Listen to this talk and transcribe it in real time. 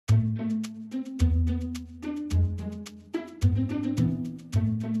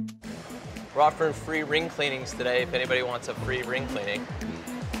We're offering free ring cleanings today if anybody wants a free ring cleaning.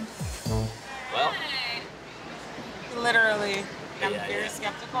 Well. Literally, I'm very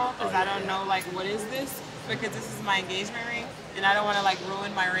skeptical because I don't know, like, what is this? Because this is my engagement ring, and I don't want to, like,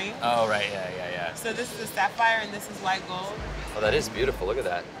 ruin my ring. Oh, right, yeah. So this is a sapphire, and this is white gold. Oh, that is beautiful. Look at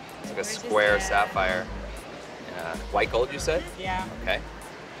that. It's like a square sapphire. Yeah. White gold, you said? Yeah. Okay.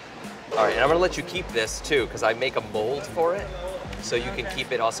 All right, and I'm gonna let you keep this too, because I make a mold for it, so you can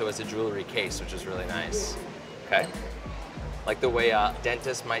keep it also as a jewelry case, which is really nice. Okay. Like the way a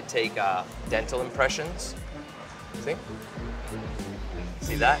dentist might take dental impressions. See?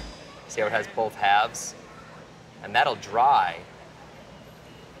 See that? See how it has both halves? And that'll dry,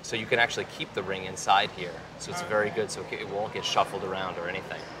 so you can actually keep the ring inside here. So it's very good, so it won't get shuffled around or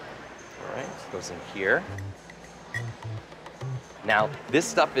anything. All right, it goes in here. Now, this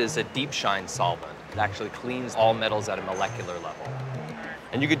stuff is a deep shine solvent. It actually cleans all metals at a molecular level.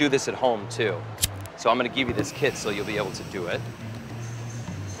 And you could do this at home too. So I'm gonna give you this kit so you'll be able to do it.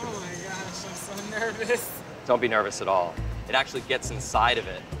 Oh my gosh, I'm so nervous. Don't be nervous at all. It actually gets inside of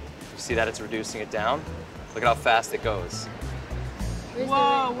it. You see that it's reducing it down? Look at how fast it goes.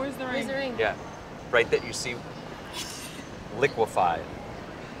 Whoa, where's the ring? Where's the ring? Yeah, right there you see liquefied.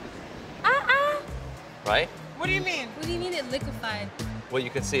 Right? What do you mean? What do you mean it liquefied? Well, you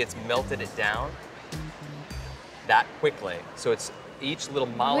can see it's melted it down that quickly. So it's each little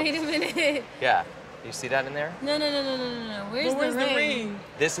molecule. Wait a minute. Yeah, you see that in there? No. Where's the ring?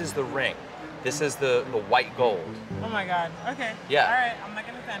 This is the ring. This is the white gold. Oh my God, okay. Yeah. All right, I'm not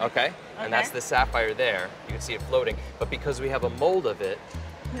gonna panic. Okay, and that's the sapphire there. You can see it floating. But because we have a mold of it,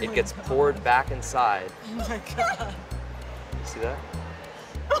 it gets poured back inside. Oh my God. You see that?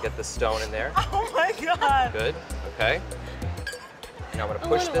 Get the stone in there. Oh my God. Good, okay. Now I'm gonna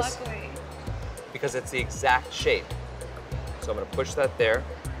push this walk away. because it's the exact shape. So I'm gonna push that there.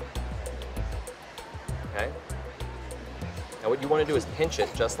 Okay. Now what you wanna do is pinch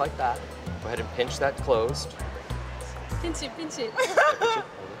it just like that. Go ahead and pinch that closed. Pinch it. Pinch it.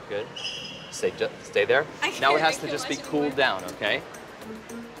 Good. Stay there. Now it has to just be cooled down, okay?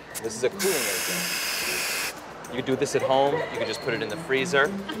 This is a cooling agent. You could do this at home. You could just put it in the freezer.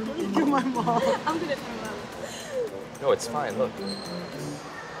 Give my mom. I'm gonna throw up. No, it's fine. Look.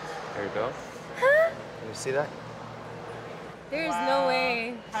 There you go. Can you see that? There's no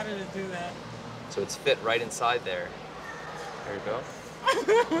way. How did it do that? So it's fit right inside there. There you go.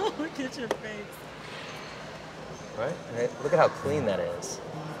 Look at your face. Right? And look at how clean that is.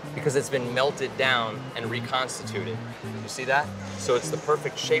 Because it's been melted down and reconstituted. You see that? So it's the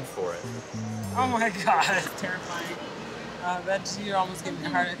perfect shape for it. Oh my God, that's terrifying. You're almost giving me a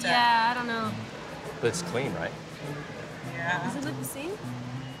heart attack. Yeah, I don't know. But it's clean, right? Yeah. Does it look the same?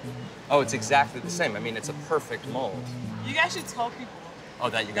 Oh, it's exactly the same. I mean, it's a perfect mold. You guys should tell people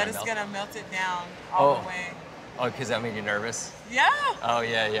that that it's gonna melt it down all the way. Oh, because that made you nervous? Yeah. Oh,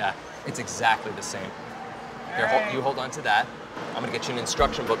 yeah. It's exactly the same. Here, Right. you hold on to that. I'm gonna get you an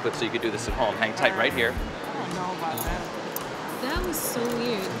instruction booklet so you can do this at home. Hang tight right here. I don't know about that. That was so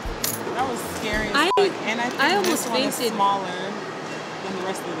weird. That was scary as fuck. And I think I almost this one is fainted. smaller than the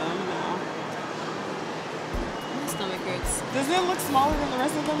rest of them now. My stomach hurts. Does it look smaller than the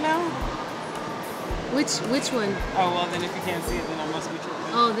rest of them now? Which one? Oh, well, then if you can't see it, then I must be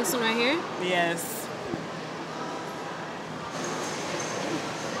tripping. Oh, this one right here? Yes.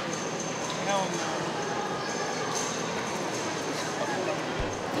 Hell no.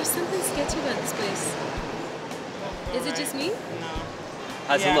 There's something sketchy about this place. Is it just me? No.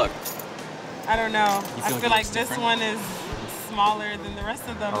 How's it look? I don't know. You I feel feel like like it looks this different? one is smaller than the rest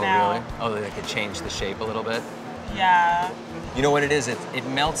of them Oh, now. really? Oh, they could change the shape a little bit? Yeah. You know what it is? It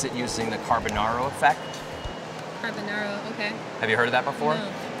melts it using the Carbonaro effect. Carbonaro, okay. Have you heard of that before?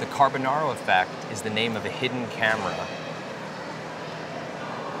 No. The Carbonaro effect is the name of a hidden camera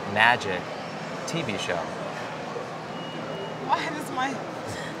magic TV show. Why does my...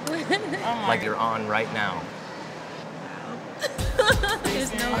 Oh my Like you're on right now.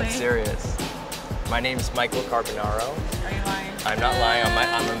 There's no I'm way. serious. My name's Michael Carbonaro. Are you lying? I'm not lying.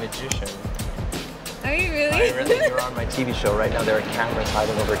 I'm a magician. Are you really? You're on my TV show right now. There are cameras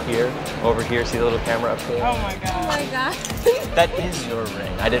hiding over here. Over here, see the little camera up here? Oh my God. Oh my God. That is your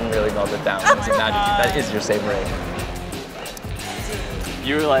ring. I didn't really melt it down. It was a magic. That is your same ring.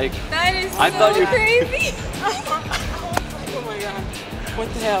 You were like... That is I thought so you- crazy. Oh my God. What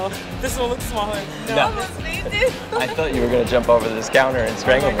the hell? This one looks smaller. No. No. Almost fainted. I thought you were going to jump over this counter and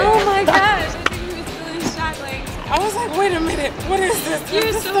strangle me. Oh my gosh. I think he was still in shock. Like, I was like, wait a minute. What is this? you're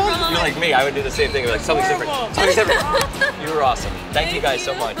Is this so the- wrong. You're like me. I would do the same thing. Like, something's different. Horrible. Something's different. You were awesome. Thank you guys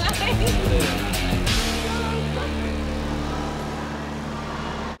so much. Bye.